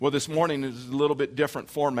Well, this morning is a little bit different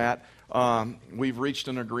format. We've reached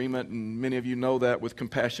an agreement, and many of you know that, with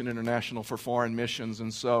Compassion International for Foreign Missions.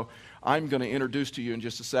 And so I'm going to introduce to you in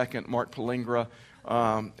just a second Mark Palingra,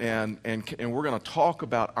 and we're going to talk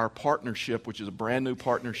about our partnership, which is a brand new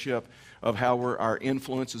partnership of how our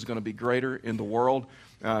influence is going to be greater in the world.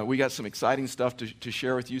 We got some exciting stuff to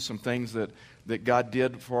share with you, some things that God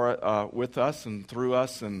did with us and through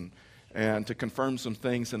us, and to confirm some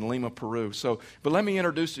things in Lima, Peru. But let me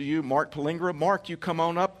introduce to you Mark Palingra. Mark, you come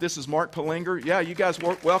on up. This is Mark Palingra. Yeah, you guys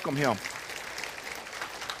welcome him.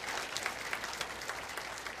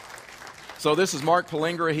 So this is Mark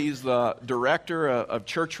Palingra. He's the Director of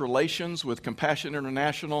Church Relations with Compassion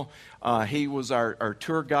International. He was our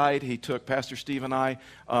tour guide. He took Pastor Steve and I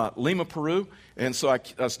Lima, Peru. And so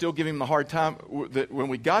I still give him the hard time that when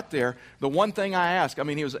we got there, the one thing I asked,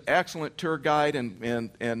 he was an excellent tour guide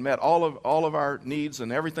and met all of our needs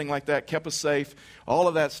and everything like that, kept us safe, all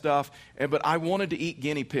of that stuff. But I wanted to eat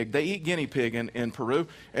guinea pig. They eat guinea pig in Peru.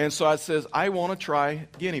 And so I says, I want to try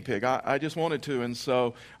guinea pig. I just wanted to. And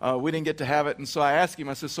so we didn't get to have it. And so I asked him,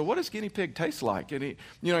 I said, so what does guinea pig taste like? And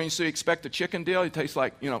so you expect a chicken deal. It tastes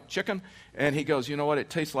like, chicken. And he goes, you know what? It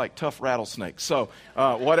tastes like tough rattlesnakes. So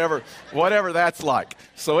whatever that's like.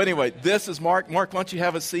 So anyway, this is Mark. Mark, why don't you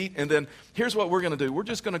have a seat? And then here's what we're going to do. We're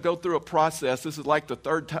just going to go through a process. This is like the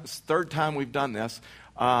third time we've done this.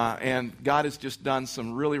 And God has just done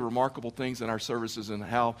some really remarkable things in our services and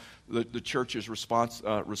how the church has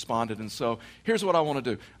responded. And so here's what I want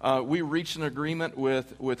to do. We reached an agreement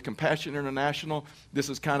with Compassion International. This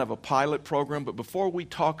is kind of a pilot program. But before we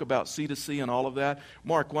talk about C2C and all of that,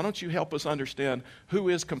 Mark, why don't you help us understand who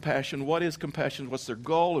is Compassion, what is Compassion, what's their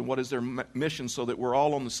goal, and what is their mission so that we're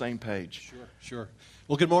all on the same page? Sure.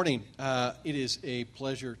 Well, good morning. It is a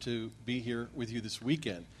pleasure to be here with you this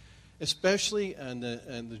weekend, especially on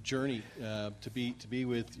the journey to be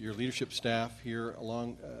with your leadership staff here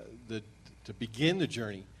along to begin the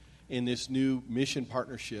journey in this new mission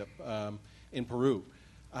partnership in Peru.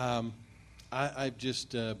 I've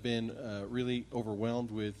just been really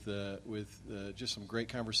overwhelmed with just some great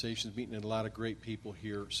conversations, meeting a lot of great people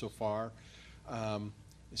here so far.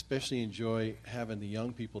 Especially enjoy having the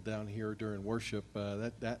young people down here during worship.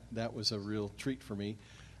 That was a real treat for me.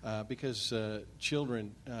 Because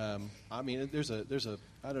children, there's a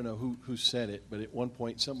I don't know who said it, but at one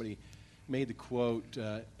point somebody made the quote,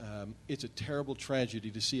 it's a terrible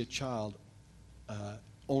tragedy to see a child,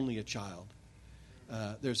 only a child.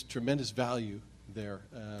 There's tremendous value there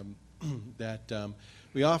that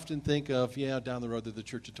we often think of, down the road they're the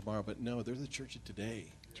church of tomorrow, but no, they're the church of today.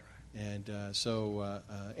 That's right.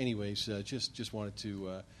 And anyways, just wanted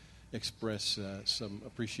to express some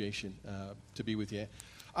appreciation to be with you.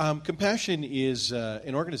 Compassion is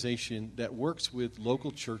an organization that works with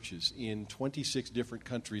local churches in 26 different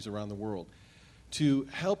countries around the world to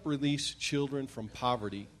help release children from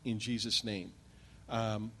poverty in Jesus' name.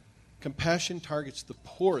 Compassion targets the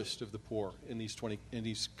poorest of the poor in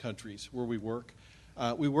these countries where we work.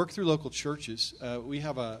 We work through local churches. We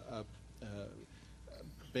have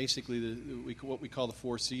basically what we call the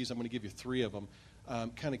 4 C's. I'm going to give you 3 of them.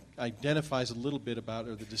 Kind of identifies a little bit about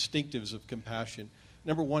the distinctives of Compassion.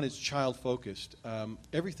 Number 1 is child-focused.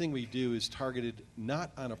 Everything we do is targeted not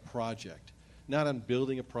on a project, not on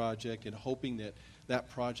building a project and hoping that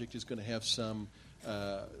project is going to have some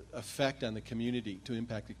effect on the community, to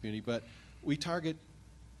impact the community, but we target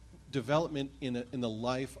development in the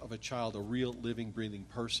life of a child, a real living, breathing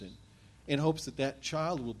person, in hopes that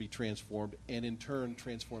child will be transformed and in turn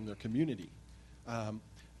transform their community.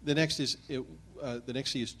 The next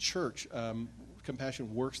C is church.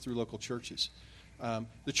 Compassion works through local churches.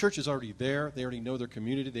 The church is already there. They already know their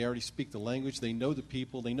community. They already speak the language. They know the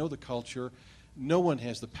people. They know the culture. No one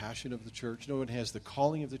has the passion of the church. No one has the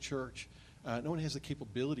calling of the church. No one has the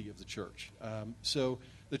capability of the church. So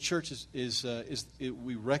the church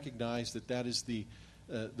we recognize that is the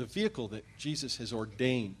vehicle that Jesus has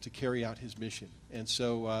ordained to carry out his mission. And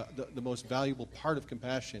so the most valuable part of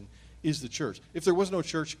Compassion is the church. If there was no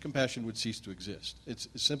church, Compassion would cease to exist. It's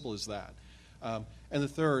as simple as that. And the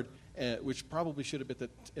third, which probably should have been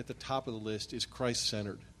at the top of the list, is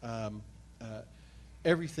Christ-centered.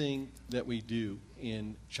 Everything that we do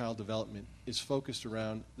in child development is focused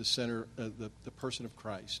around the center, the person of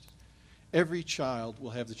Christ. Every child will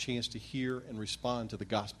have the chance to hear and respond to the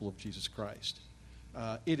gospel of Jesus Christ.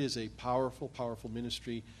 It is a powerful, powerful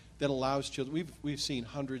ministry that allows children. We've seen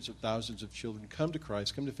hundreds of thousands of children come to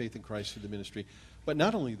Christ, come to faith in Christ through the ministry. But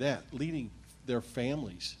not only that, leading their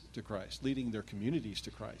families to Christ, leading their communities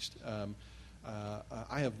to Christ.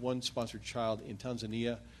 I have one sponsored child in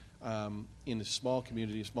Tanzania in a small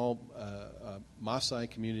community, a small Maasai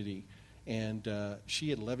community, and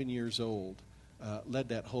she at 11 years old led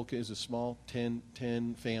that whole, it was a small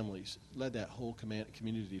 10 families, led that whole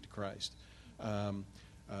community to Christ.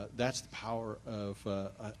 That's the power of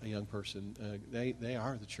a young person. They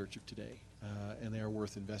are the church of today, and they are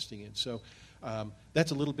worth investing in. So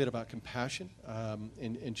that's a little bit about compassion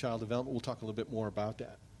in child development. We'll talk a little bit more about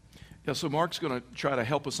that. Yeah, so Mark's going to try to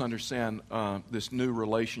help us understand this new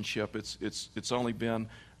relationship. It's only been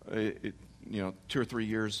 2 or 3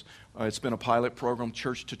 years. It's been a pilot program,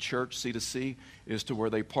 church to church, C2C, is to where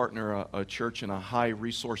they partner a church in a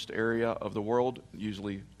high-resourced area of the world,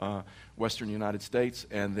 usually Western United States,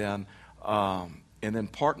 and then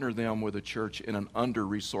partner them with a church in an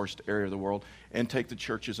under-resourced area of the world, and take the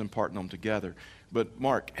churches and partner them together. But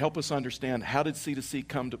Mark, help us understand, how did C2C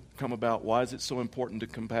come about? Why is it so important to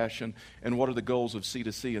compassion? And what are the goals of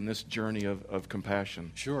C2C in this journey of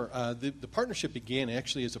compassion? Sure. The partnership began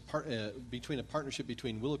actually as a partnership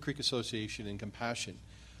between Willow Creek Association and Compassion.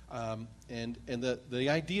 And the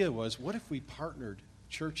idea was, what if we partnered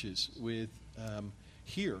churches with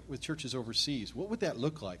churches overseas? What would that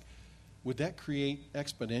look like? Would that create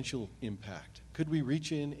exponential impact? Could we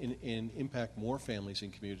reach in and impact more families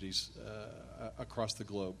and communities across the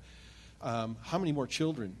globe? How many more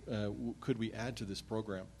children could we add to this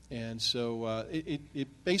program? And so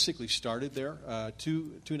it basically started there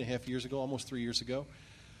 2.5 years ago, almost 3 years ago.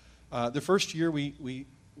 The first year we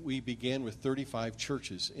began with 35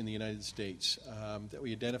 churches in the United States that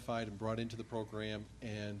we identified and brought into the program,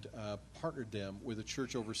 and partnered them with a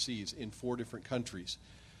church overseas in 4 different countries.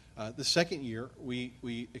 The second year,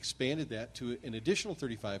 we expanded that to an additional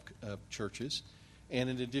 35 churches and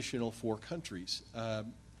an additional 4 countries.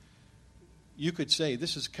 You could say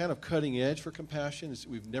this is kind of cutting edge for compassion.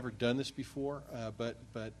 We've never done this before, but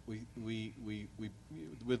we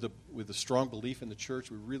with a strong belief in the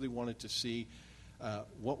church, we really wanted to see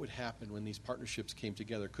what would happen when these partnerships came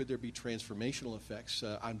together. Could there be transformational effects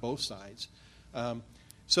on both sides?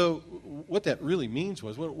 So what that really means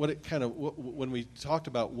was, when we talked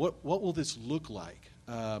about what will this look like,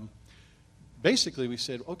 basically we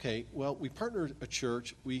said, okay, well, we partnered a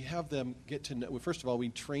church. We have them get to know. First of all, we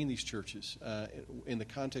train these churches in the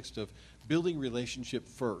context of building relationship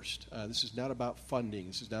first. This is not about funding.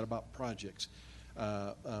 This is not about projects.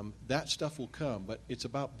 That stuff will come, but it's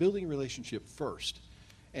about building relationship first.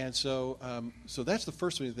 And so that's the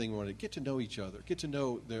first thing we wanted to get to know each other, get to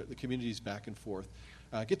know the communities back and forth.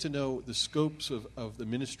 Get to know the scopes of the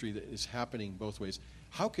ministry that is happening both ways.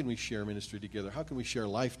 How can we share ministry together? How can we share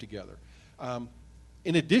life together?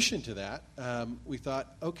 In addition to that, we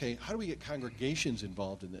thought, okay, how do we get congregations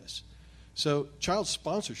involved in this? So child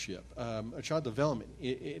sponsorship, or child development,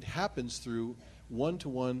 it happens through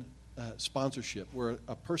one-to-one sponsorship, where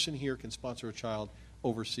a person here can sponsor a child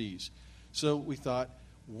overseas. So we thought,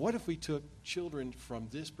 what if we took children from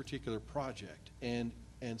this particular project and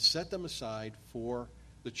set them aside for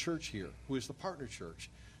the church here, who is the partner church,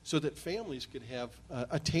 so that families could have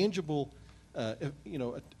a tangible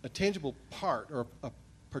part or a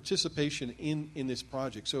participation in this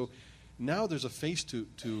project. So now there's a face to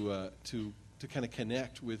kind of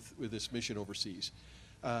connect with this mission overseas.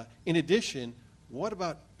 In addition, what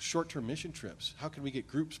about short-term mission trips? How can we get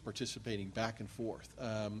groups participating back and forth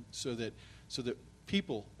so that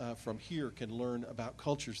people from here can learn about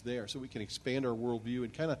cultures there, so we can expand our worldview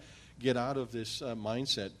and kind of get out of this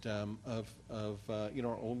mindset of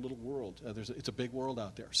our own little world. It's a big world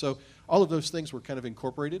out there. So all of those things were kind of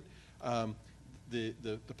incorporated.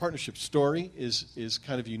 The partnership story is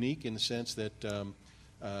kind of unique in the sense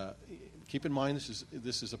that keep in mind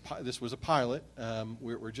this was a pilot.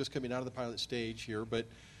 We're just coming out of the pilot stage here, but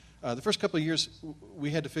the first couple of years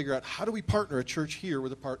we had to figure out, how do we partner a church here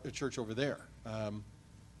with a church over there?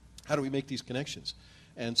 How do we make these connections?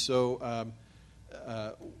 And so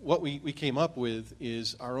what we came up with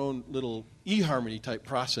is our own little eHarmony type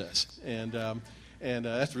process, and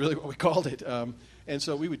that's really what we called it. And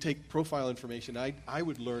so we would take profile information. I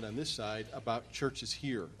would learn on this side about churches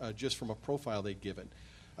here, just from a profile they'd given.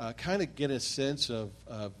 Kind of get a sense of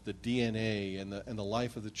the DNA and the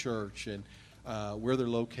life of the church and where they're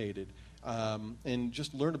located, and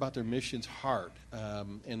just learn about their mission's heart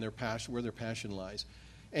and their passion, where their passion lies.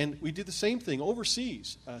 And we did the same thing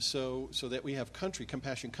overseas, so that we have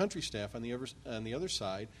Compassion Country staff on the other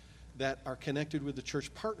side that are connected with the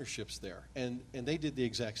church partnerships there, and they did the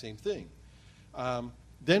exact same thing.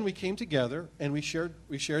 Then we came together and we shared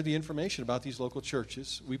the information about these local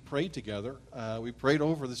churches. We prayed together. We prayed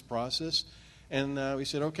over this process, and we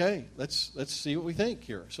said, okay, let's see what we think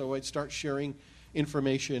here. So I'd start sharing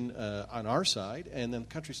information on our side, and then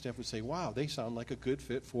country staff would say, wow, they sound like a good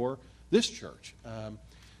fit for this church.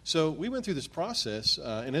 So we went through this process,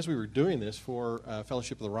 and as we were doing this for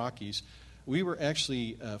Fellowship of the Rockies, we were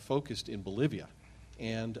actually focused in Bolivia.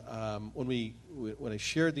 And when I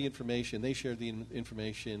shared the information, they shared the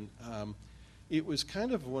information, it was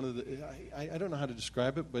kind of one of the, I don't know how to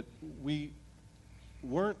describe it, but we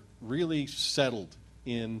weren't really settled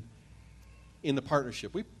in the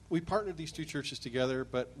partnership. We partnered these two churches together,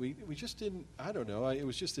 but we just didn't, I don't know, it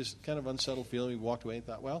was just this kind of unsettled feeling. We walked away and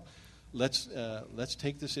thought, well, let's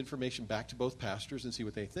take this information back to both pastors and see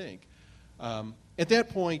what they think. At that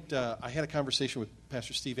point, I had a conversation with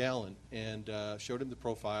Pastor Steve Allen and showed him the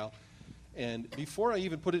profile. And before I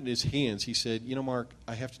even put it in his hands, he said, you know, Mark,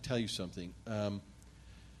 I have to tell you something.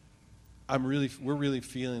 We're really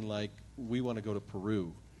feeling like we want to go to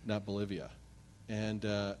Peru, not Bolivia. And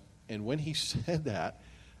when he said that,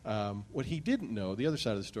 what he didn't know, the other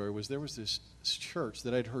side of the story, was there was this church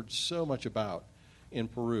that I'd heard so much about in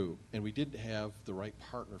Peru, and we didn't have the right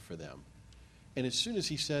partner for them. And as soon as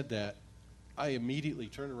he said that, I immediately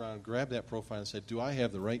turned around, grabbed that profile, and said, do I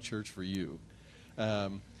have the right church for you?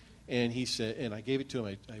 And he said, and I gave it to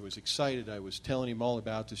him. I was excited. I was telling him all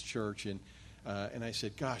about this church, and I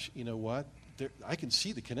said, gosh, you know what? I can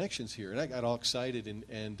see the connections here. And I got all excited,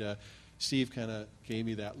 and Steve kind of gave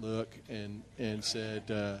me that look and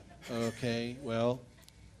said, okay, well,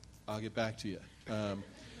 I'll get back to you.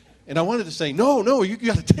 And I wanted to say, no, you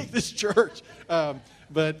got to take this church.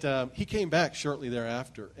 But he came back shortly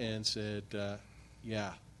thereafter and said,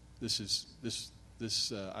 yeah,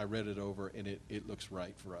 this I read it over, and it looks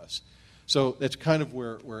right for us. So that's kind of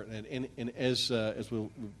where and as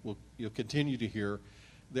you'll continue to hear,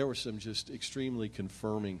 there were some just extremely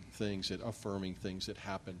affirming things that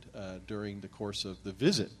happened during the course of the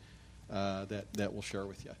visit that we'll share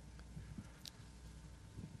with you.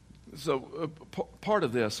 So part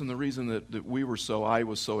of this, and the reason that I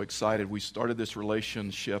was so excited, we started this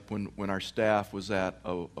relationship when our staff was at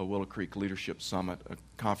a Willow Creek Leadership Summit, a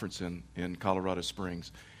conference in Colorado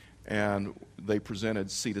Springs, and they presented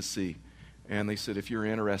C2C. And they said, if you're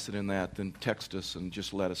interested in that, then text us and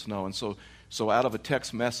just let us know. And so out of a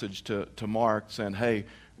text message to Mark saying, hey,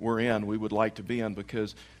 we're in, we would like to be in,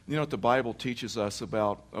 because you know what the Bible teaches us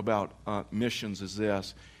about missions is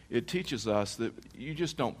this. It teaches us that you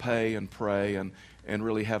just don't pay and pray and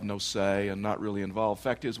really have no say and not really involved.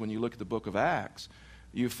 Fact is, when you look at the book of Acts,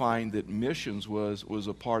 you find that missions was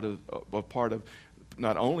a part of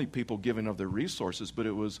not only people giving of their resources, but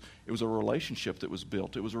it was a relationship that was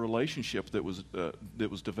built. It was a relationship that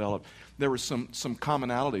was developed. There were some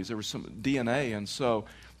commonalities. There was some DNA, and so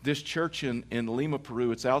this church in Lima,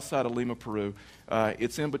 Peru, it's outside of Lima, Peru.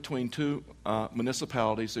 It's in between two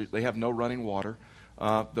municipalities. They have no running water.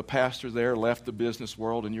 The pastor there left the business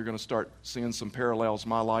world, and you're going to start seeing some parallels,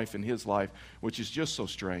 my life and his life, which is just so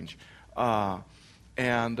strange.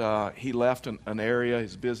 And he left an area,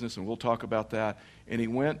 his business, and we'll talk about that. And he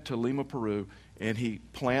went to Lima, Peru, and he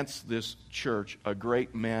plants this church, a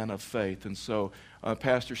great man of faith. And so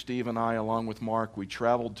Pastor Steve and I, along with Mark, we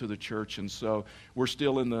traveled to the church. And so we're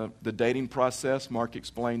still in the dating process. Mark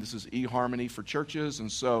explained this is eHarmony for churches. And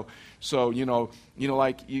so you know,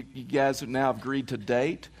 like you guys have now agreed to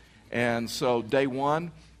date. And so day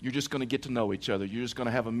one, you're just going to get to know each other. You're just going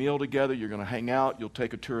to have a meal together. You're going to hang out. You'll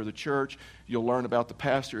take a tour of the church. You'll learn about the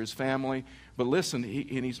pastor, his family. But listen,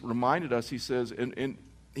 he's reminded us, he says,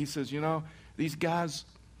 you know, these guys,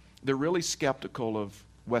 they're really skeptical of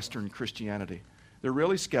Western Christianity. They're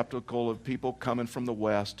really skeptical of people coming from the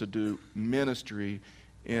West to do ministry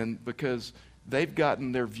because they've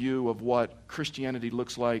gotten their view of what Christianity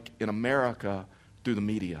looks like in America through the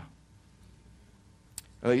media.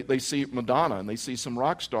 They see Madonna and they see some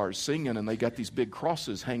rock stars singing, and they got these big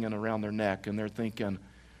crosses hanging around their neck, and they're thinking,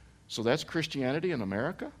 so that's Christianity in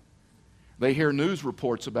America? They hear news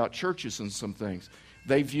reports about churches and some things.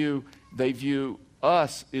 They view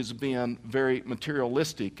us as being very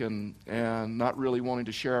materialistic and not really wanting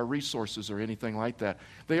to share our resources or anything like that.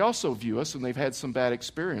 They also view us, and they've had some bad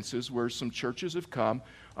experiences where some churches have come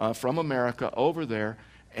from America over there,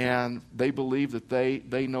 and they believe that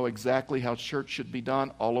they know exactly how church should be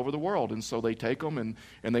done all over the world. And so they take them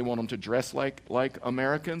and they want them to dress like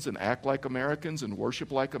Americans and act like Americans and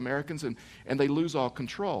worship like Americans, and they lose all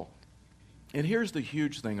control. And here's the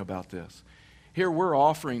huge thing about this. Here we're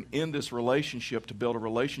offering in this relationship to build a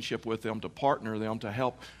relationship with them, to partner them, to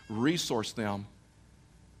help resource them.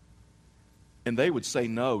 And they would say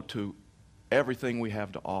no to everything we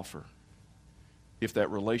have to offer if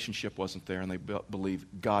that relationship wasn't there and they believe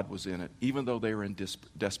God was in it, even though they were in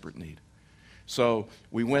desperate need. So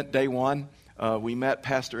we went day one. We met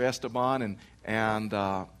Pastor Esteban, and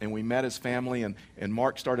we met his family, and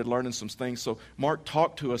Mark started learning some things. So Mark,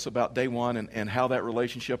 talk to us about day one and how that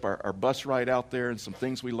relationship, our bus ride out there, and some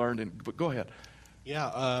things we learned. But go ahead.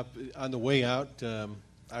 Yeah, on the way out,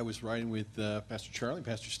 I was riding with Pastor Charlie,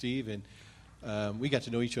 Pastor Steve, and we got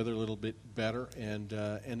to know each other a little bit better. And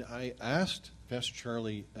I asked Pastor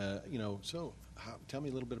Charlie, tell me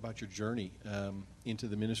a little bit about your journey into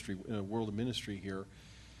the ministry, world of ministry here.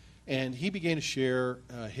 And he began to share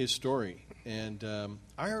his story. And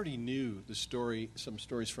I already knew some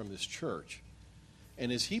stories from this church.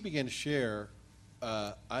 And as he began to share,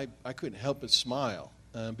 I couldn't help but smile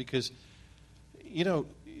because,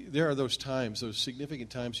 there are those times, those significant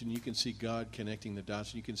times, when you can see God connecting the dots,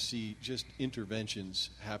 and you can see just interventions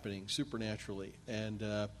happening supernaturally. And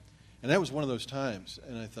that was one of those times.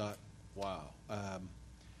 And I thought, wow,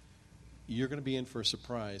 you're going to be in for a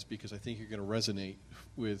surprise, because I think you're going to resonate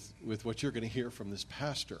with what you're going to hear from this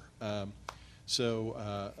pastor.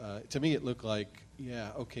 So to me, it looked like, yeah,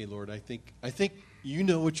 okay, Lord, I think you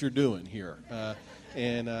know what you're doing here,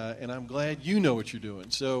 and I'm glad you know what you're doing.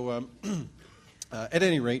 So at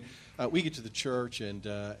any rate, we get to the church,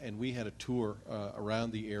 and we had a tour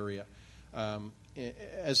around the area.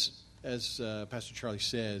 As Pastor Charlie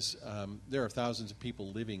says, there are thousands of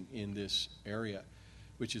people living in this area,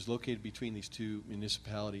 which is located between these two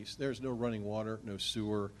municipalities. There's no running water, no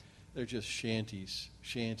sewer. They're just shanties,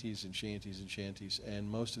 shanties, and shanties, and shanties. And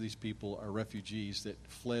most of these people are refugees that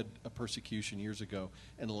fled a persecution years ago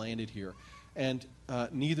and landed here. And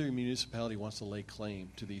neither municipality wants to lay claim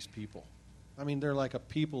to these people. I mean, they're like a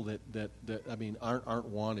people that aren't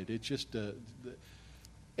wanted. It's just,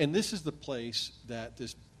 and this is the place that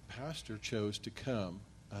this pastor chose to come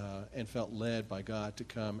and felt led by God to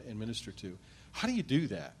come and minister to. How do you do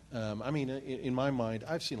that? In my mind,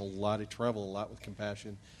 I've seen travel a lot with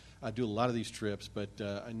Compassion. I do a lot of these trips, but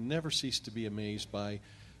I never cease to be amazed by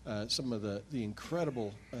some of the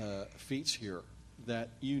incredible feats here that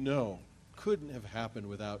couldn't have happened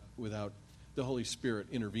without the Holy Spirit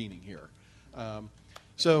intervening here.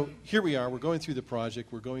 So here we are. We're going through the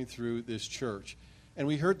project. We're going through this church. And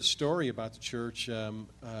we heard the story about the church.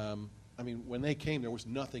 When they came, there was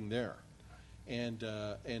nothing there.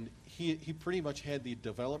 And he pretty much had the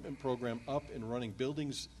development program up and running,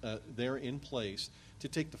 buildings there in place to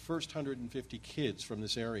take the first 150 kids from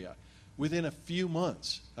this area within a few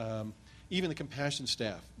months. Even the Compassion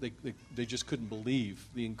staff, they just couldn't believe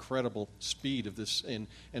the incredible speed of this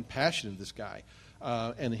and passion of this guy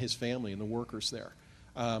and his family and the workers there.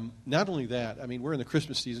 Not only that, we're in the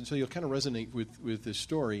Christmas season, so you'll kind of resonate with this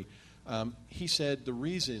story. He said the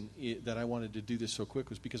reason that I wanted to do this so quick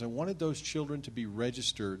was because I wanted those children to be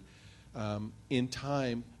registered in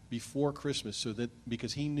time before Christmas,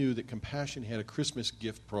 because he knew that Compassion had a Christmas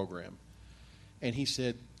gift program. And he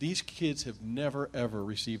said, these kids have never, ever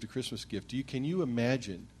received a Christmas gift. Can you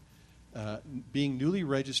imagine being newly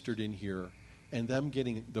registered in here and them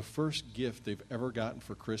getting the first gift they've ever gotten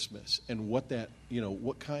for Christmas, and what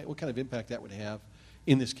kind of impact that would have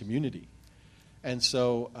in this community? And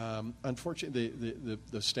so, unfortunately,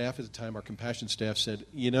 the staff at the time, our Compassion staff, said,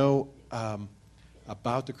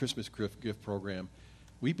 about the Christmas gift program,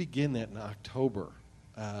 we begin that in October,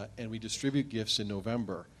 and we distribute gifts in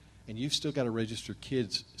November, and you've still got to register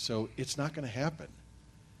kids, so it's not going to happen.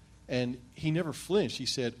 And he never flinched. He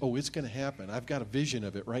said, oh, it's going to happen. I've got a vision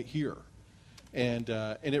of it right here. And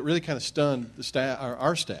it really kind of stunned the staff,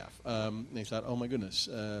 our staff. They thought, oh, my goodness,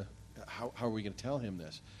 how are we going to tell him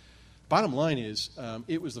this? Bottom line is,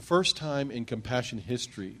 it was the first time in Compassion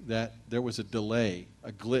history that there was a delay,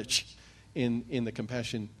 a glitch in the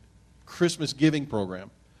Compassion Christmas giving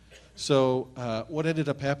program. So what ended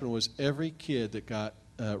up happening was every kid that got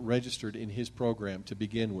registered in his program to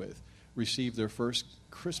begin with received their first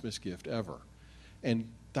Christmas gift ever. And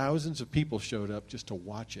thousands of people showed up just to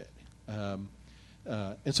watch it.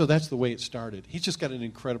 And so that's the way it started. He's just got an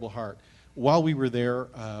incredible heart. While we were there,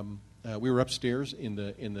 we were upstairs in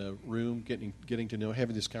the room getting to know,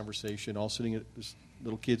 having this conversation, all sitting at this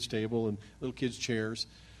little kids' table and little kids' chairs.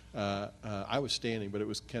 I was standing, but it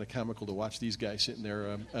was kind of comical to watch these guys sitting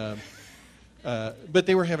there. But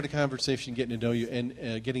they were having a conversation, getting to know you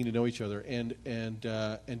and getting to know each other. And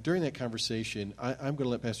during that conversation, I'm going to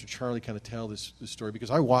let Pastor Charlie kind of tell this story,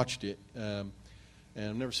 because I watched it. And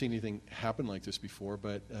I've never seen anything happen like this before,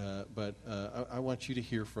 but I want you to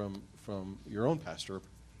hear from your own pastor.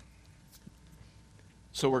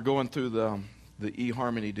 So we're going through the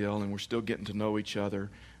eHarmony deal, and we're still getting to know each other.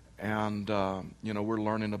 And, we're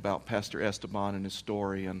learning about Pastor Esteban and his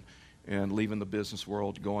story. And and leaving the business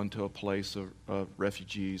world, going to a place of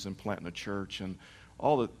refugees and planting a church and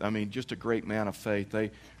all that. I mean, just a great man of faith.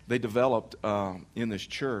 They developed in this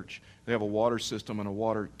church. They have a water system and a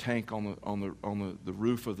water tank on the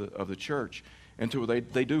roof of the church, and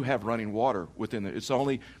they do have running water within it. It's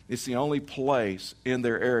the only place in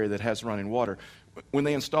their area that has running water. When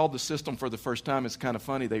they installed the system for the first time, it's kind of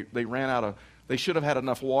funny. They ran out of. They should have had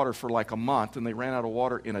enough water for like a month, and they ran out of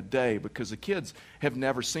water in a day because the kids have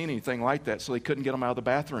never seen anything like that, so they couldn't get them out of the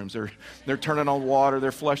bathrooms. They're turning on water,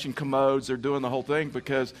 they're flushing commodes, they're doing the whole thing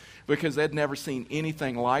because they'd never seen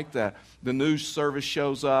anything like that. The news service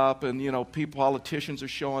shows up, and politicians are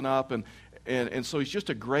showing up, and so he's just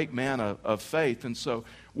a great man of faith. And so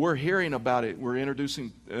we're hearing about it. We're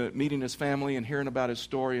meeting his family and hearing about his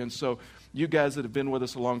story. And so you guys that have been with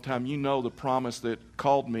us a long time, you know the promise that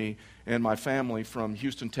called me and my family from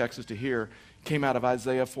Houston, Texas to here came out of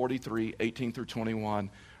Isaiah 43, 18 through 21.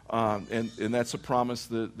 And that's a promise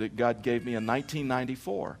that God gave me in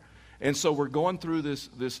 1994. And so we're going through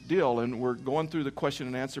this deal, and we're going through the question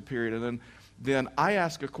and answer period. And then I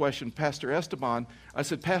asked a question, Pastor Esteban. I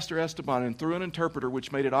said, Pastor Esteban, and through an interpreter,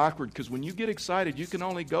 which made it awkward, because when you get excited, you can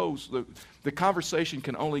only go, the conversation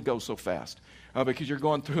can only go so fast. Because you're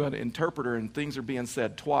going through an interpreter and things are being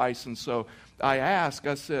said twice. And so I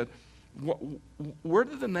said, where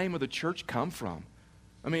did the name of the church come from?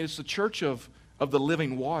 I mean, it's the Church of the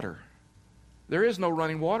Living Water. There is no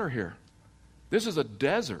running water here. This is a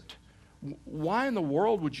desert. Why in the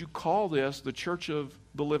world would you call this the Church of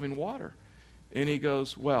the Living Water? And he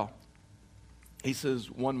goes, he says,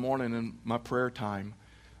 one morning in my prayer time,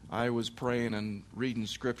 I was praying and reading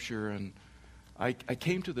Scripture, and I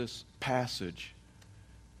came to this passage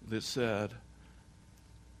that said,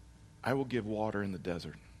 I will give water in the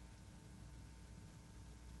desert.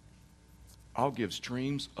 I'll give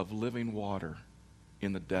streams of living water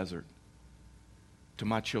in the desert to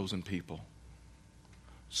my chosen people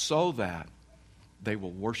so that they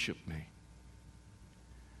will worship me.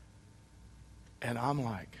 And I'm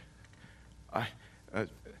like,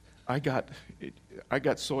 I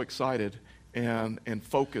got so excited and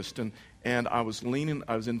focused, and I was leaning.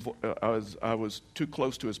 I was too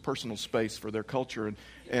close to his personal space for their culture,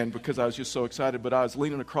 and because I was just so excited. But I was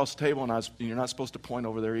leaning across the table, and you're not supposed to point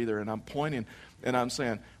over there either. And I'm pointing, and I'm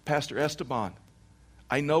saying, Pastor Esteban,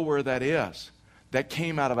 I know where that is. That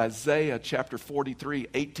came out of Isaiah chapter 43,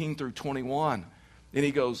 18 through 21. And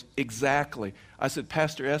he goes, exactly. I said,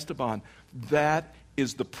 Pastor Esteban, that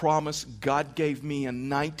is the promise God gave me in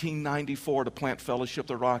 1994 to plant Fellowship of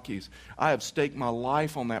the Rockies. I have staked my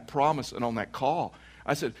life on that promise and on that call.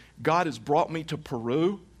 I said, God has brought me to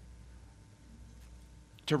Peru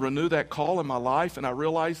to renew that call in my life, and I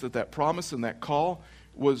realized that promise and that call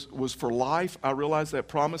was for life. I realized that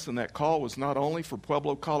promise and that call was not only for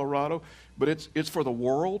Pueblo, Colorado, but it's for the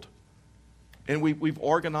world. And we've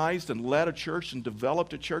organized and led a church and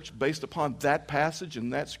developed a church based upon that passage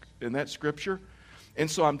and that Scripture. And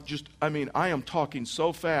so I am talking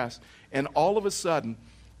so fast, and all of a sudden,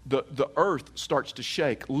 the earth starts to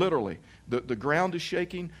shake, literally. The ground is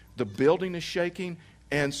shaking, the building is shaking,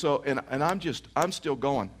 and so, and I'm still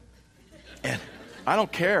going. And I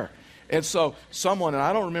don't care. And so someone, and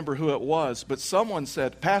I don't remember who it was, but someone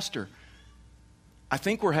said, Pastor, I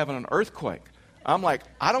think we're having an earthquake. I'm like,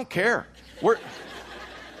 I don't care.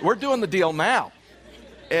 We're doing the deal now.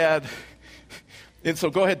 And so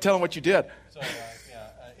go ahead, tell them what you did. So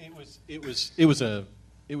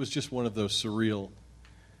it was just one of those surreal,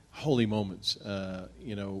 holy moments.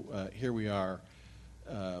 Here we are.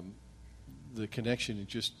 The connection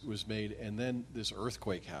just was made, and then this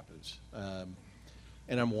earthquake happens.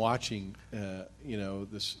 And I'm watching,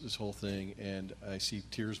 this whole thing, and I see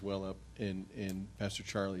tears well up in Pastor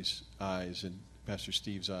Charlie's eyes and Pastor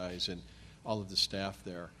Steve's eyes and all of the staff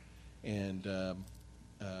there. And,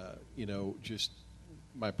 just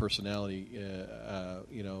my personality,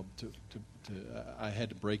 I had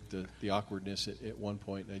to break the awkwardness at one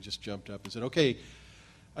point, and I just jumped up and said, okay,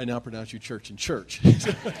 I now pronounce you church in church.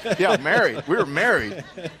 Yeah, married. We were married.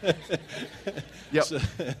 Yep. So,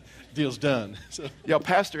 deal's done. So. Yeah,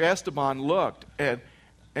 Pastor Esteban looked, and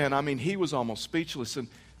I mean, he was almost speechless.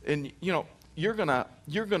 And you're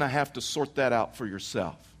gonna have to sort that out for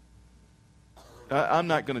yourself. I'm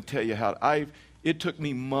not going to tell you how. It took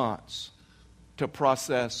me months to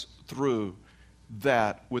process through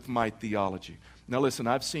that with my theology. Now listen,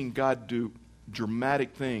 I've seen God do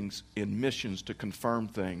dramatic things in missions to confirm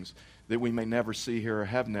things that we may never see here or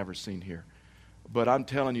have never seen here. But I'm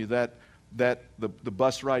telling you that the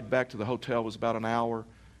bus ride back to the hotel was about an hour,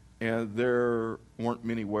 and there weren't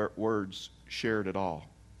many words shared at all.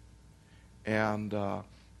 And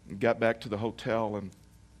got back to the hotel,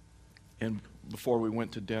 and before we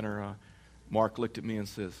went to dinner, Mark looked at me and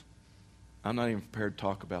says, I'm not even prepared to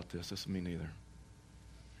talk about this. This is me neither.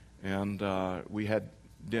 And we had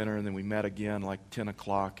dinner, and then we met again like 10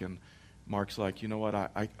 o'clock, and Mark's like, you know what,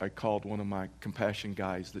 I called one of my compassion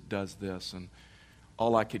guys that does this, and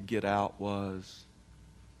all I could get out was,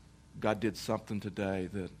 God did something today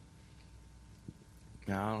that,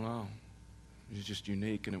 I don't know, it was just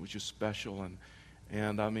unique, and it was just special,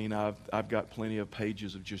 and I mean, I've got plenty of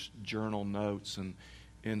pages of just journal notes,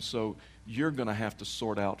 and so you're going to have to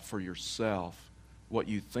sort out for yourself what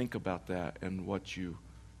you think about that and what you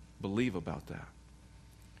believe about that.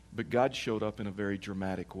 But God showed up in a very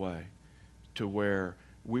dramatic way to where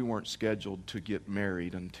we weren't scheduled to get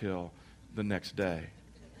married until the next day.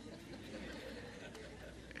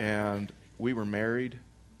 And we were married.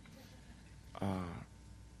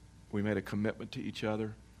 We made a commitment to each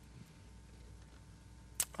other.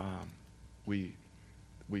 We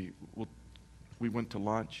went to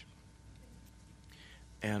lunch,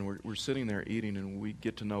 and we're sitting there eating, and we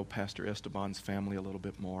get to know Pastor Esteban's family a little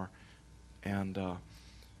bit more. And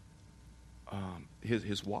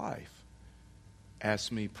his wife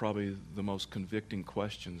asked me probably the most convicting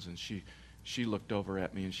questions, and she looked over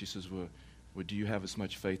at me and she says, well, do you have as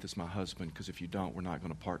much faith as my husband? Because if you don't, we're not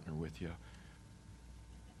going to partner with you.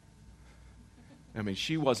 I mean,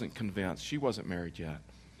 she wasn't convinced. She wasn't married yet.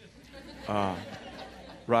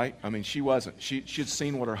 Right? I mean, she wasn't. She'd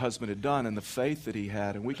seen what her husband had done and the faith that he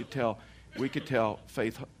had, and we could tell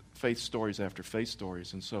faith stories after faith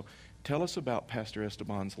stories. And so tell us about Pastor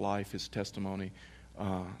Esteban's life, his testimony,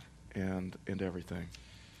 and everything.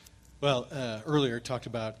 Well, earlier I talked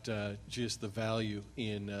about just the value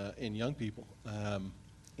in young people.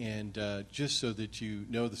 And just so that you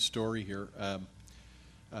know the story here,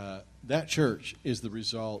 that church is the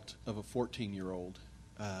result of a 14-year-old,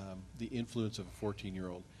 the influence of a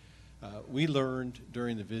 14-year-old. We learned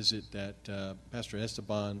during the visit that Pastor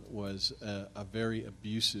Esteban was a very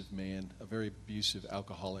abusive man, a very abusive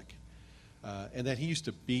alcoholic, and that he used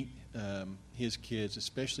to beat his kids,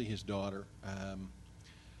 especially his daughter,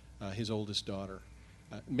 his oldest daughter.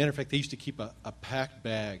 Matter of fact, they used to keep a packed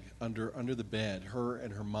bag under the bed, her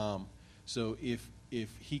and her mom. So if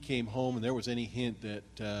he came home and there was any hint that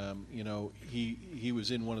he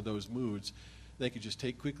was in one of those moods, they could just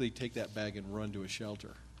quickly take that bag and run to a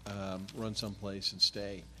shelter, run someplace and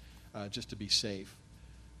stay, just to be safe.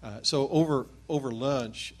 So over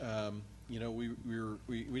lunch, we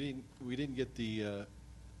didn't get the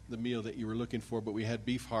meal that you were looking for, but we had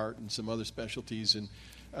beef heart and some other specialties, and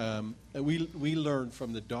we learned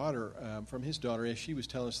from the daughter, from his daughter, as she was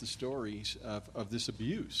telling us the stories of this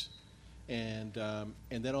abuse, and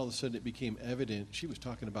then all of a sudden it became evident she was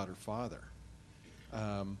talking about her father,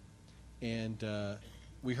 and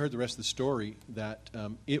we heard the rest of the story that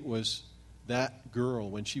it was that girl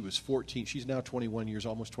when she was 14. She's now 21 years,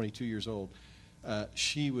 almost 22 years old. When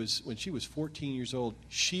she was 14 years old,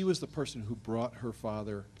 she was the person who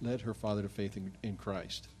led her father to faith in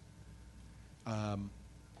Christ.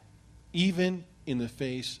 Even in the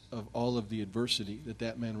face of all of the adversity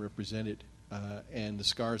that man represented and the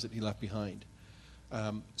scars that he left behind.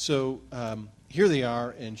 So here they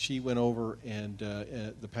are, and she went over, and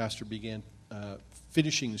the pastor began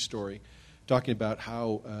finishing the story, talking about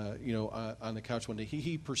how, on the couch one day,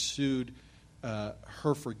 he pursued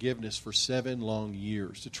her forgiveness for 7 long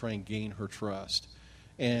years to try and gain her trust.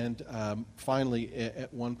 And finally,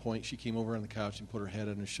 at one point, she came over on the couch and put her head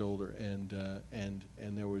on his shoulder, and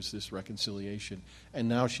there was this reconciliation. And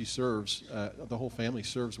now she serves, the whole family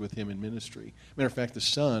serves with him in ministry. Matter of fact,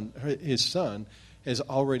 his son, has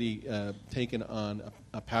already taken on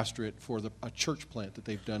a pastorate for a church plant that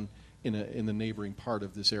they've done in the neighboring part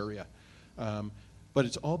of this area. But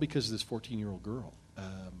it's all because of this 14-year-old girl.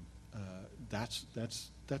 That's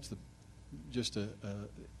just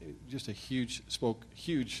a huge spoke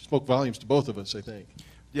volumes to both of us, I think.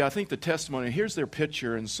 Yeah, I think the testimony, here's their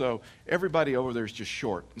picture, and so everybody over there is just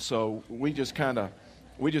short. And so we just kind of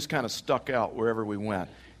stuck out wherever we went.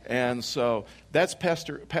 And so that's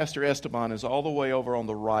Pastor Esteban is all the way over on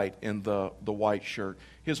the right in the white shirt.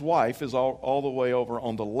 His wife is all the way over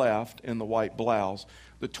on the left in the white blouse.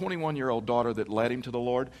 The 21-year-old daughter that led him to the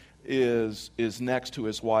Lord is next to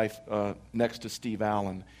his wife, next to Steve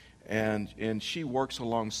Allen. And she works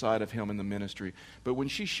alongside of him in the ministry. But when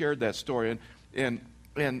she shared that story, and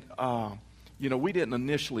we didn't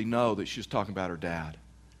initially know that she was talking about her dad.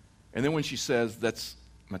 And then when she says,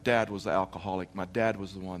 my dad was the alcoholic, my dad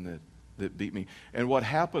was the one that beat me. And what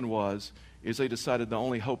happened is they decided the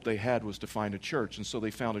only hope they had was to find a church. And so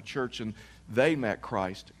they found a church, and they met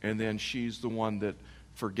Christ. And then she's the one that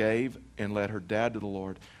forgave, and led her dad to the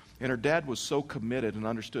Lord. And her dad was so committed and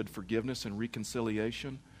understood forgiveness and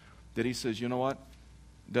reconciliation that he says, you know what?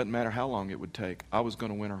 Doesn't matter how long it would take. I was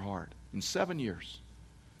going to win her heart. In 7 years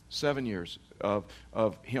of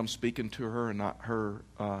him speaking to her and not her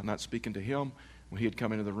not speaking to him. When he had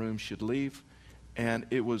come into the room, she'd leave. And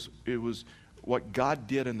it was what God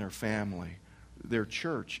did in their family. Their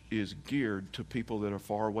church is geared to people that are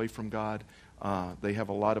far away from God. They have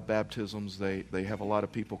a lot of baptisms. They have a lot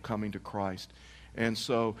of people coming to Christ. And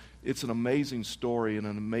so it's an amazing story and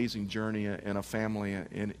an amazing journey in a family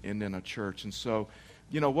and in a church. And so,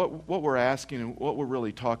 you know, what we're asking and what we're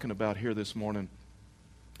really talking about here this morning,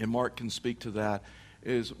 and Mark can speak to that,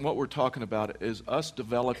 is what we're talking about is us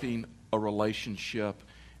developing a relationship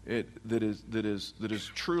that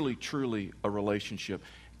is truly a relationship.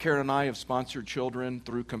 Karen and I have sponsored children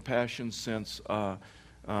through Compassion since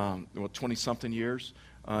 20-something years.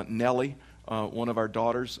 Nellie, one of our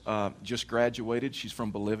daughters, just graduated. She's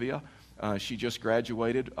from Bolivia. She just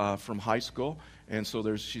graduated from high school, and so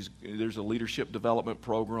there's a leadership development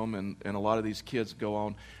program, and a lot of these kids go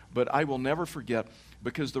on. But I will never forget,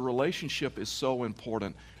 because the relationship is so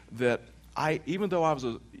important, that even though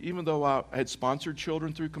I had sponsored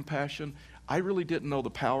children through Compassion, I really didn't know the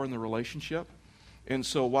power in the relationship. And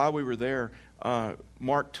so while we were there,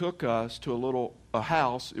 Mark took us to a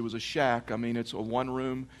house. It was a shack. I mean, it's a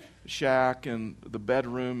one-room shack, and the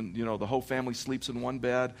bedroom, and you know, the whole family sleeps in one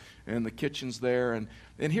bed, and the kitchen's there. And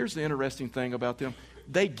here's the interesting thing about them: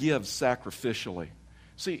 they give sacrificially.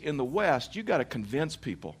 See, in the West, you got to convince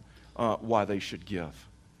people why they should give.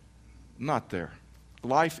 Not there.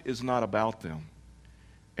 Life is not about them.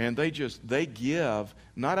 And they give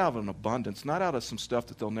not out of an abundance, not out of some stuff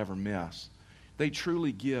that they'll never miss. They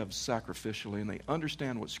truly give sacrificially, and they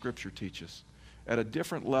understand what Scripture teaches at a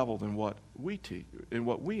different level than what we teach and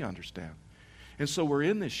what we understand. And so we're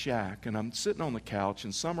in this shack, and I'm sitting on the couch,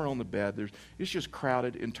 and some are on the bed. It's just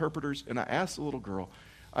crowded, interpreters. And I asked the little girl,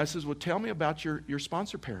 I says, well, tell me about your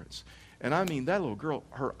sponsor parents. And I mean, that little girl,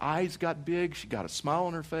 her eyes got big. She got a smile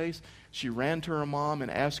on her face. She ran to her mom and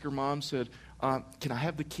asked her mom, said, can I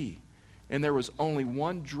have the key? And there was only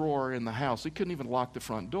one drawer in the house. They couldn't even lock the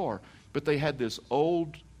front door. But they had this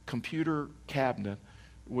old computer cabinet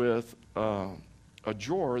with a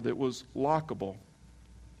drawer that was lockable.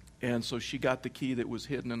 And so she got the key that was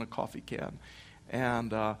hidden in a coffee can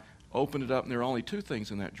and opened it up, and there were only two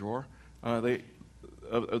things in that drawer.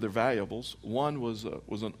 Of their valuables. One was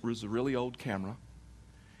a really old camera,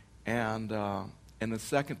 and the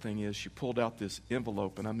second thing is she pulled out this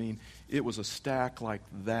envelope, and I mean, it was a stack like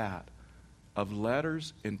that of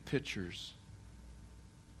letters and pictures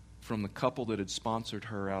from the couple that had sponsored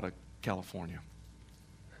her out of California.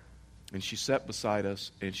 And she sat beside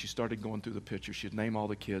us, and she started going through the pictures. She'd name all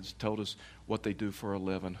the kids, told us what they do for a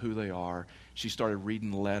living, who they are. She started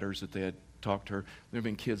reading the letters that they had talked to her. There have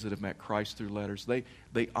been kids that have met Christ through letters. They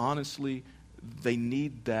honestly, they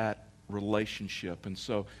need that relationship. And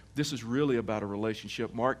so this is really about a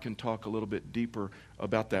relationship. Mark can talk a little bit deeper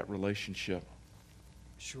about that relationship.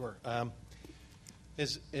 Sure.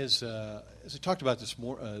 As I talked about this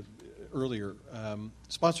more earlier,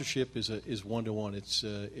 sponsorship is one-to-one.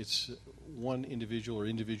 It's one individual or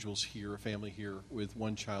individuals here, a family here, with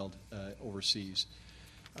one child overseas.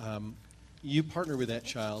 You partner with that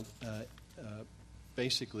child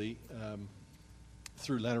basically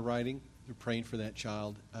through letter writing, through praying for that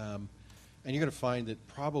child. And you're going to find that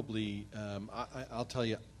probably, I'll tell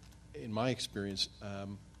you, in my experience,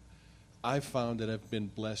 I've found that I've been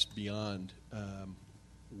blessed beyond,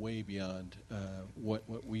 way beyond what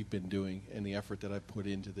we've been doing and the effort that I've put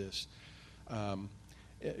into this.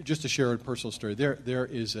 Just to share a personal story, there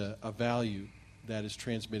is a value that is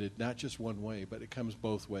transmitted not just one way, but it comes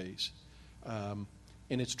both ways. And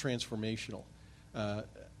it's transformational.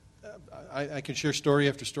 I can share story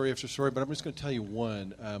after story after story, but I'm just going to tell you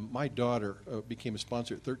one. My daughter became a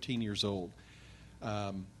sponsor at 13 years old.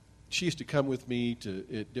 She used to come with me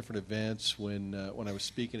at different events when I was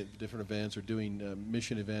speaking at different events or doing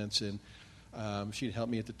mission events, and she'd help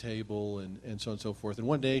me at the table and so on and so forth. And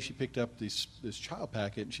one day she picked up this child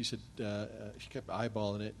packet, and she said she kept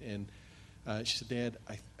eyeballing it, and she said, Dad,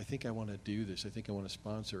 I think I want to do this. I think I want to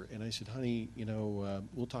sponsor. And I said, honey,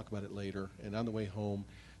 we'll talk about it later. And on the way home,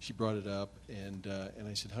 she brought it up, and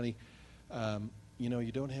I said, honey,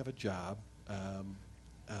 you don't have a job.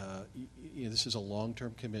 This is a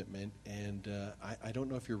long-term commitment, and I don't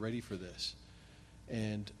know if you're ready for this.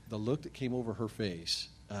 And the look that came over her face,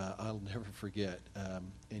 I'll never forget.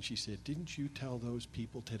 And she said, didn't you tell those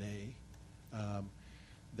people today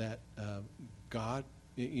that God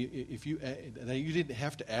if you didn't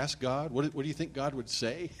have to ask God, what do you think God would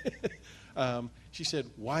say? She said,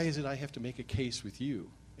 "Why is it I have to make a case with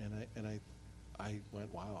you?" And I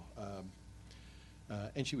went, "Wow."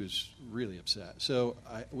 And she was really upset. So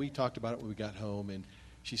we talked about it when we got home, and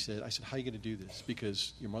I said, "How are you going to do this?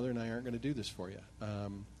 Because your mother and I aren't going to do this for you.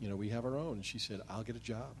 We have our own." And she said, "I'll get a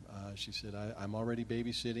job." She said, I'm already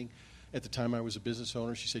babysitting. At the time, I was a business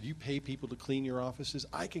owner. She said, "You pay people to clean your offices.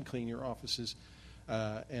 I can clean your offices."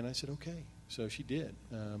 And I said, "Okay." So she did,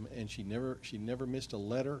 and she never missed a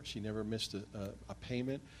letter. She never missed a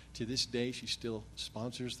payment. To this day, she still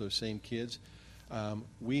sponsors those same kids.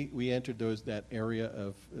 We entered that area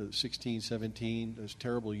of 16, 17, those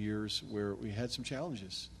terrible years where we had some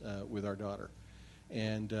challenges with our daughter.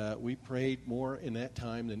 And we prayed more in that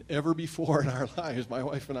time than ever before in our lives, my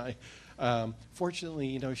wife and I.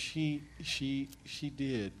 Fortunately, she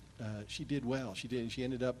did. She did well. She did. She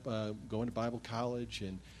ended up going to Bible college,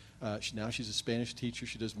 and now she's a Spanish teacher.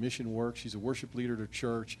 She does mission work. She's a worship leader at her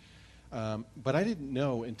church. But I didn't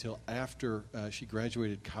know until after she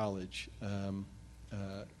graduated college.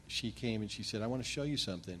 She came and she said, "I want to show you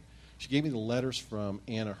something." She gave me the letters from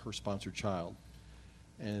Anna, her sponsored child.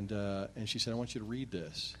 And she said, "I want you to read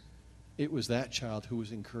this." It was that child who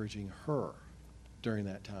was encouraging her during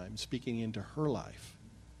that time, speaking into her life.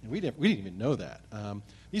 And we didn't even know that.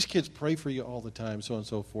 These kids pray for you all the time, so on and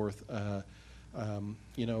so forth.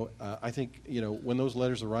 I think, when those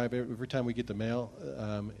letters arrive, every time we get the mail,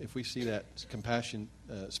 if we see that Compassion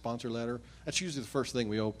sponsor letter, that's usually the first thing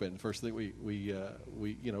we open, first thing we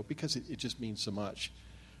because it just means so much.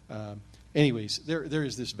 Anyways, there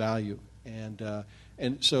is this value.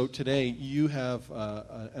 And so today you have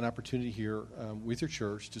an opportunity here with your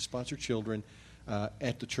church to sponsor children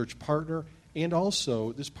at the church partner. And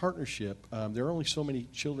also, this partnership, there are only so many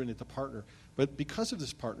children at the partner, but because of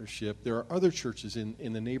this partnership, there are other churches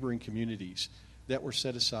in the neighboring communities that were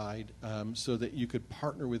set aside so that you could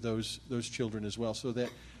partner with those children as well, so that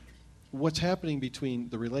what's happening between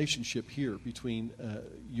the relationship here, between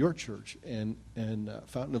your church and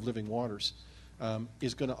Fountain of Living Waters,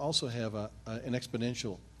 is going to also have an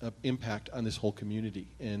exponential impact on this whole community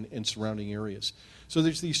and surrounding areas. So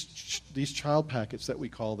there's these child packets that we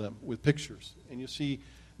call them with pictures. And you see,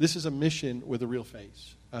 this is a mission with a real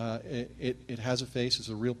face. It has a face, it's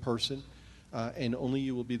a real person, and only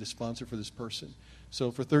you will be the sponsor for this person. So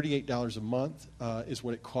for $38 a month is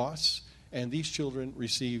what it costs. And these children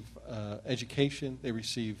receive education, they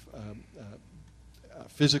receive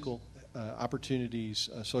physical opportunities,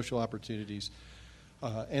 social opportunities,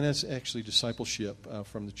 and it's actually discipleship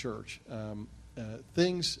from the church.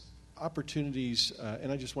 Opportunities,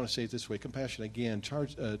 and I just want to say it this way, Compassion, again,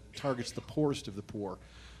 targets the poorest of the poor.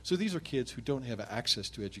 So these are kids who don't have access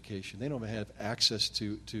to education. They don't have access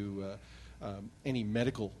to any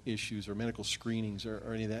medical issues or medical screenings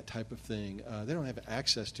or any of that type of thing. They don't have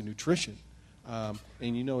access to nutrition. And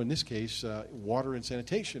in this case, water and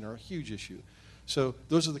sanitation are a huge issue. So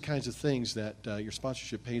those are the kinds of things that your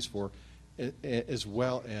sponsorship pays for, as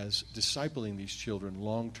well as discipling these children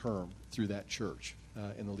long term through that church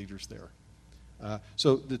and the leaders there.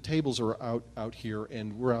 So the tables are out here,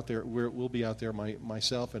 and we're out there. We'll be out there,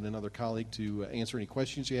 myself and another colleague, to answer any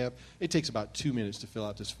questions you have. It takes about 2 minutes to fill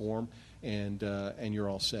out this form, and you're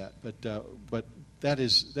all set. But that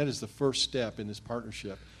is the first step in this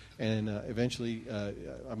partnership, and eventually,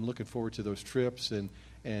 I'm looking forward to those trips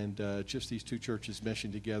and just these two churches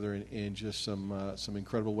meshing together in just some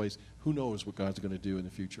incredible ways. Who knows what God's going to do in the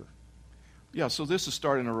future? Yeah, so this is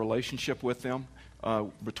starting a relationship with them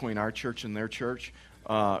between our church and their church.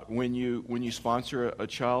 When you sponsor a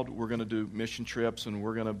child, we're going to do mission trips, and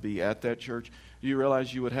we're going to be at that church. Do you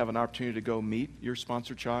realize you would have an opportunity to go meet your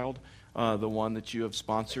sponsored child, the one that you have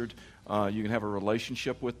sponsored? You can have a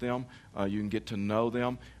relationship with them. You can get to know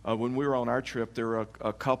them. When we were on our trip, there were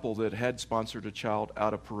a couple that had sponsored a child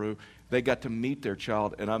out of Peru. They got to meet their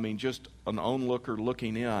child, and I mean, just an onlooker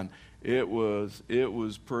looking in, it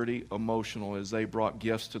was pretty emotional as they brought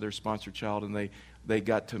gifts to their sponsored child, and they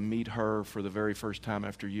got to meet her for the very first time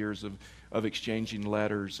after years of exchanging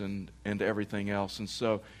letters and everything else. And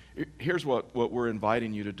so here's what we're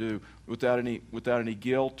inviting you to do without any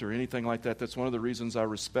guilt or anything like that. That's one of the reasons I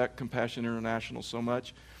respect Compassion International so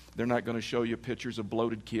much. They're not going to show you pictures of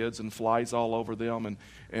bloated kids and flies all over them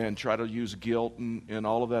and try to use guilt and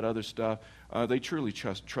all of that other stuff. They truly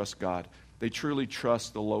trust God. They truly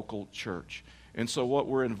trust the local church. And so what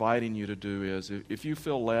we're inviting you to do is, if you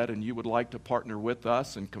feel led and you would like to partner with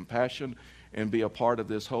us in Compassion and be a part of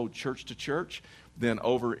this whole church to church, then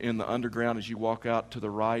over in the underground as you walk out to the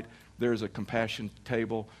right, there's a compassion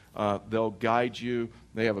table. They'll guide you.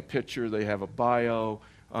 They have a picture. They have a bio.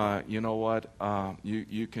 You know what?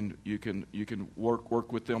 You can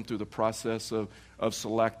work with them through the process of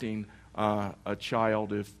selecting a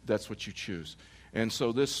child if that's what you choose. And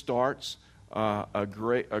so this starts a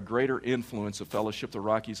greater influence of Fellowship of the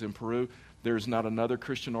Rockies in Peru. There's not another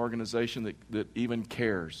Christian organization that even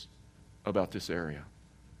cares about this area.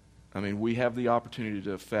 I mean, we have the opportunity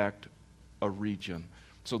to affect a region.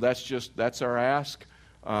 So that's our ask.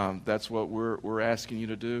 That's what we're asking you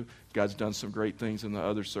to do. God's done some great things in the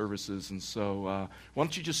other services, and so why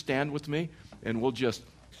don't you just stand with me, and we'll just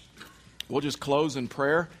close in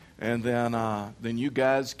prayer, and then you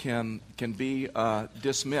guys can be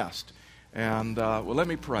dismissed. And well, let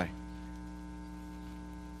me pray.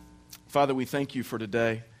 Father, we thank you for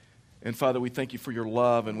today, and Father, we thank you for your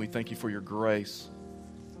love, and we thank you for your grace.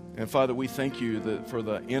 And Father, we thank you for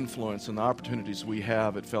the influence and the opportunities we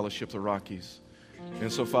have at Fellowship of the Rockies.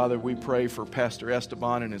 And so, Father, we pray for Pastor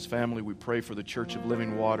Esteban and his family. We pray for the Church of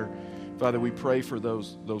Living Water. Father, we pray for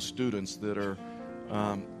those students that are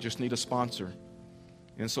just need a sponsor.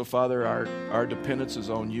 And so, Father, our dependence is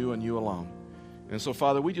on you and you alone. And so,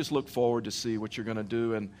 Father, we just look forward to see what you're going to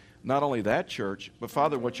do in not only that church, but,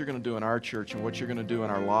 Father, what you're going to do in our church and what you're going to do in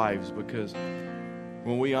our lives, because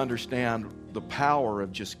when we understand the power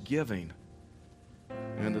of just giving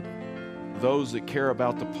and those that care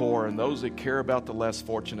about the poor and those that care about the less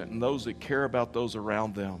fortunate and those that care about those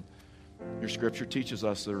around them, your scripture teaches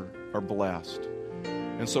us are blessed.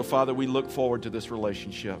 And so, Father, we look forward to this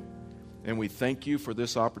relationship, and we thank you for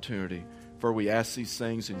this opportunity. For we ask these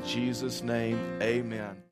things in Jesus' name, amen.